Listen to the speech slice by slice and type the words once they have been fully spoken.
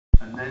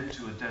and then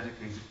to a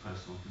dedicated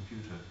personal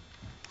computer.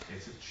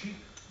 It's a cheap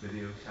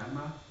video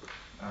camera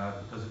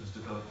because it was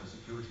developed for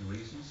security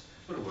reasons,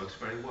 but it works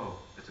very well.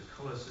 It's a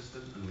color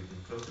system and we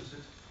can focus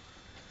it.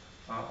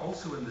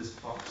 Also in this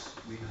box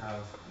we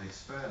have an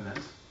experiment.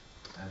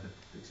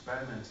 The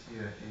experiment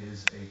here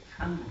is a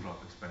candle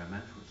drop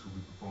experiment which will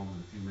be performed in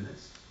a few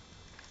minutes.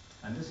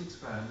 And this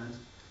experiment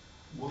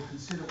will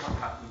consider what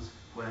happens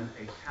when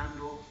a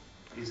candle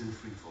is in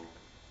free fall.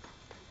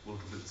 Will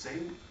it be the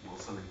same? Will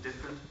something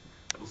different?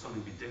 Will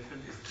something be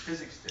different? Is the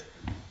physics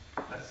different?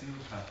 Let's see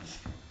what happens.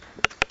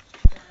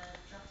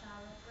 Drop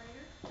tower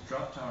operator?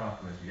 Drop tower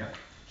operator, yeah.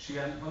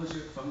 Xian, what is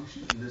your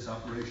function in this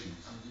operation?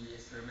 I'm the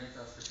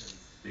experimental specialist.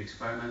 The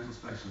experimental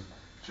specialist.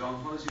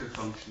 John, what is your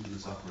function in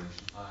this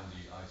operation? I'm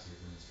the IT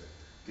administrator.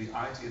 The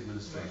IT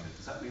administrator.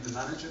 Does that mean the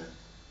manager?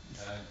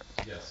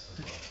 Yes,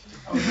 as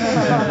well.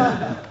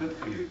 Okay. Good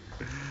for you.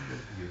 Good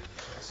for you.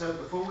 So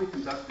before we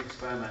conduct the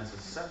experiments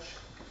as such,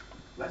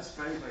 let's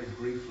very, very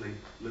briefly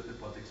look at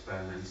what the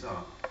experiments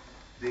are.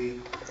 The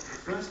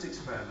first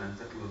experiment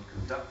that we'll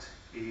conduct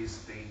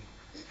is the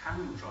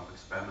candle drop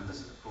experiment.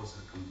 This is, of course,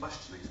 a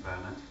combustion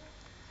experiment.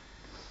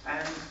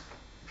 And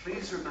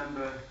please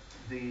remember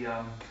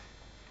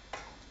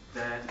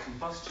that the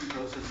combustion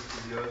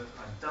processes in the Earth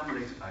are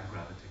dominated by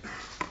gravity.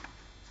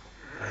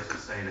 As I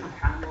say, in a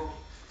candle,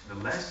 the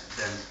less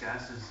dense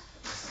gases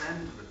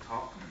ascend to the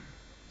top,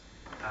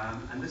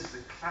 and this is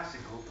a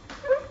classical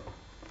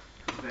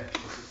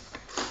convection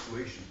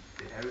situation.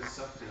 The air is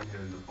sucked in here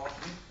in the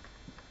bottom,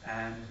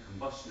 and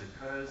combustion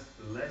occurs.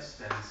 The less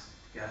dense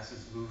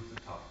gases move to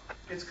the top.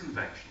 It's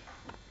convection.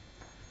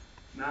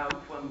 Now,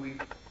 when we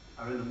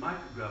are in a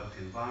microgravity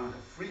environment,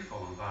 a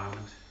free-fall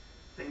environment,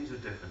 things are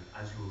different,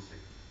 as you will see.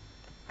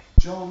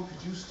 John,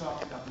 could you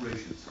start the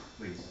operations,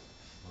 please?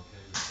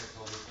 Okay, we check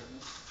all the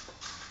equipment.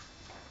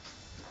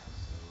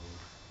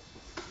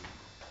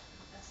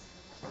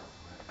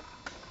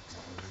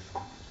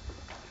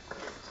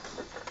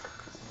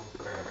 So,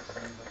 okay,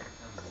 turn back the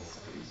candle,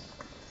 please.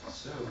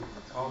 So,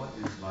 Carla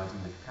is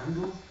lighting the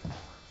candle.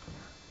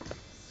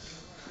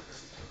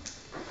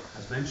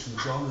 As mentioned,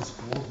 John is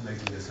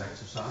coordinating this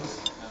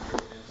exercise. Candle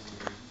into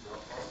the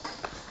drop box.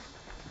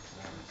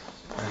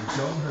 And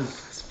John has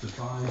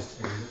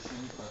devised a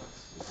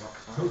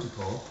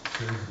protocol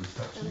to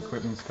instruction.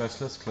 Equipment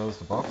specialist, close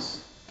the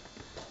box.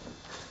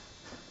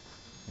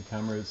 The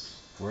camera is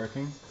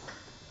working.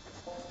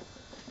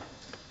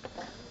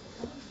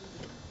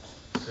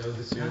 So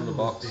the Seal the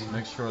box,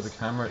 make sure the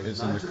camera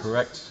is in the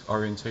correct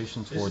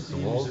orientation towards the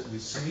wall. That we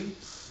see.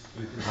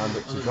 Hand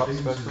it to drop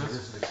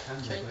specialist.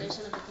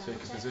 Orientation of the camera.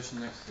 Take a position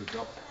next to the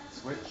drop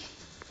switch.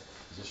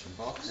 Position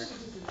box.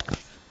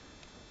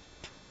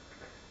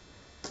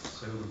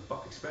 So the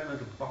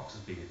experimental box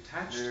is being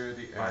attached. Clear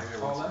the by area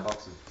Paula. once the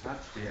box is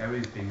attached. The area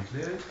is being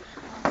cleared.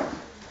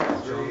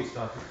 3,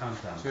 start the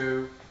countdown.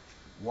 2,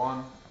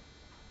 1,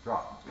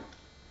 drop.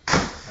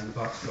 And the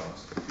box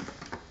drops.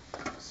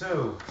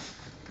 So,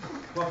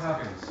 what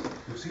happens?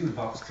 We've seen the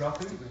box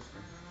dropping.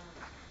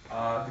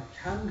 The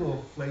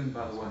candle flame,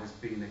 by the way, has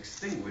been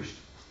extinguished.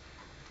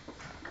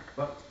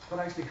 But what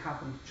actually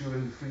happened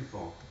during the free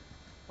fall?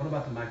 What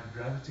about the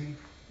microgravity?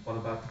 What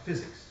about the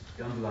physics,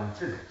 the underlying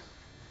physics?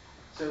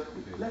 So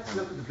let's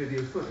look at the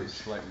video footage.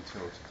 Slightly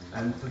tilted.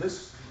 And for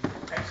this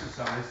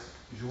exercise,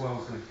 Joel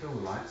is going to kill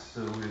the lights,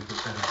 so we'll put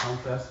better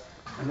contrast.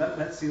 And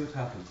let's see what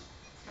happens.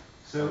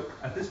 So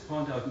at this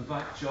point, I would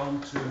invite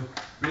John to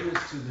bring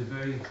us to the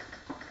very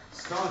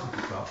start of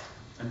the drop,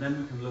 and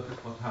then we can look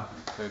at what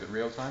happened. Play it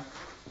real time?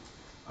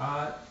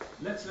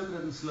 Let's look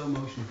at it in slow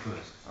motion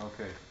first.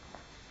 Okay.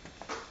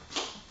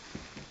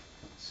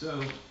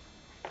 So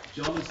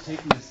John is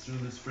taking us through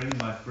this frame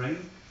by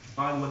frame.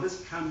 By the way,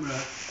 this camera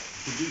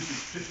produces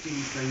 15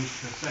 frames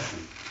per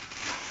second.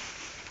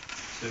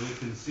 So we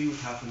can see what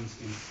happens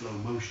in slow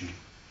motion.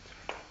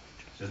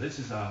 So this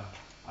is our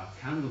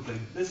candle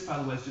flame. This, by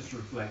the way, is just a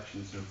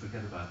reflection, so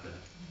forget about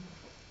that.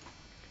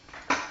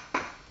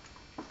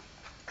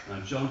 Now,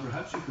 John,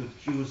 perhaps you could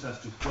cue us as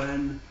to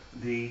when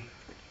the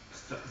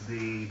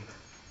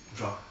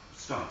drop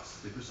starts,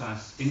 the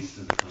precise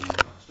instant when the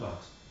drop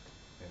starts.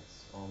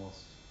 It's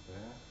almost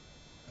there.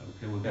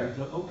 Okay, we're very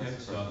close. Okay, it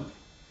started.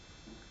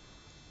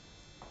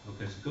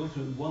 Okay, so go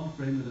through one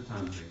frame at a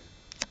time, please.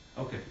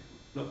 Okay,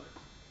 look.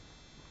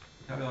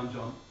 Carry on,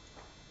 John.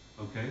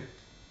 Okay.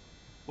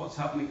 What's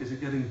happening? Is it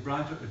getting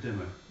brighter or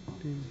dimmer?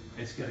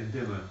 It's getting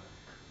dimmer.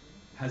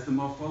 Has the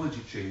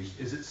morphology changed?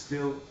 Is it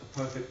still a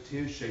perfect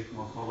tear-shaped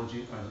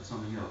morphology, or is it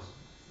something else?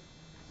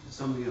 It's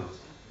something else.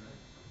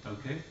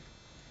 Okay.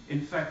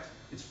 In fact,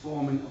 it's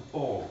forming a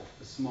ball,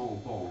 a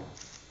small ball.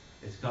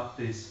 It's got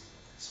this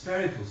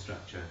spherical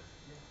structure,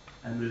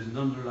 and there's an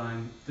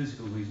underlying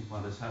physical reason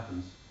why this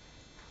happens.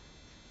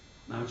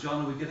 Now,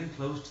 John, are we getting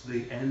close to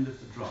the end of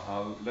the drop?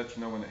 I'll let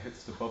you know when it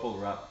hits the bubble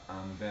wrap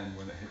and then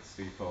when it hits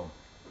the foam.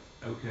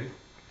 Okay.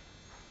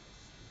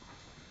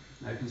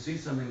 Now you can see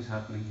something's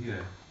happening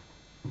here.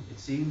 It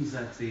seems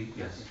that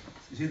yes,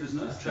 you see there's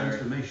no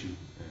transformation.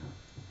 Yeah.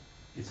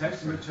 It's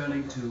actually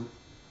returning to,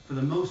 for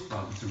the most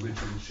part, its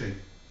original shape.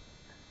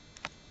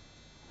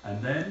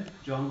 And then,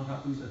 John, what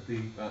happens at the...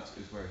 That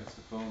is where it hits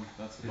the foam,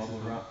 that's the This is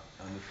bubble the- wrap,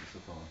 and this is the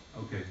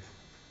foam. Okay.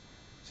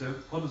 So,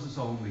 what does this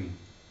all mean?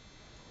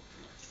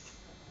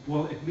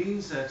 Well, it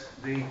means that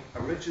the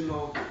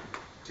original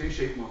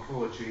T-shaped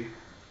morphology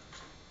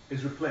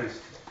is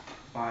replaced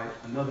by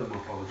another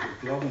morphology,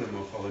 a globular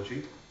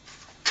morphology.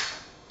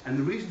 And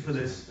the reason for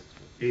this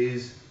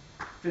is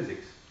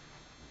physics.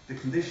 The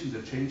conditions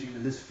are changing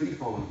in this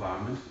free-fall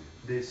environment,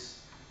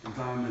 this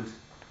environment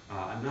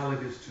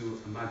analogous to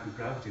a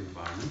microgravity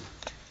environment.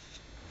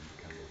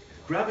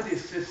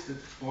 Gravity-assisted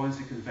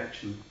buoyancy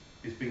convection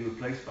is being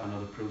replaced by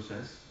another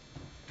process,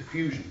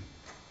 diffusion.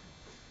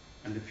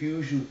 And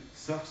diffusion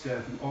sucks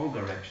air from all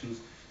directions,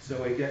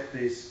 so I get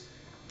this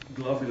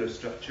globular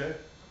structure,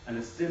 and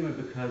it's dimmer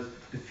because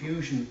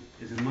diffusion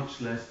is a much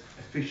less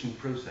efficient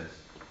process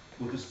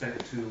with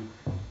respect to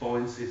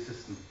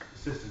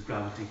buoyancy-assisted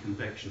gravity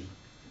convection.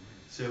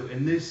 So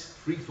in this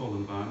free-fall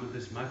environment,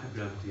 this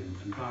microgravity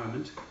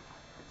environment,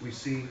 we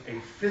see a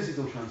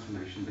physical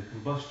transformation. The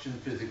combustion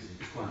physics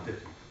is quite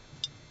different.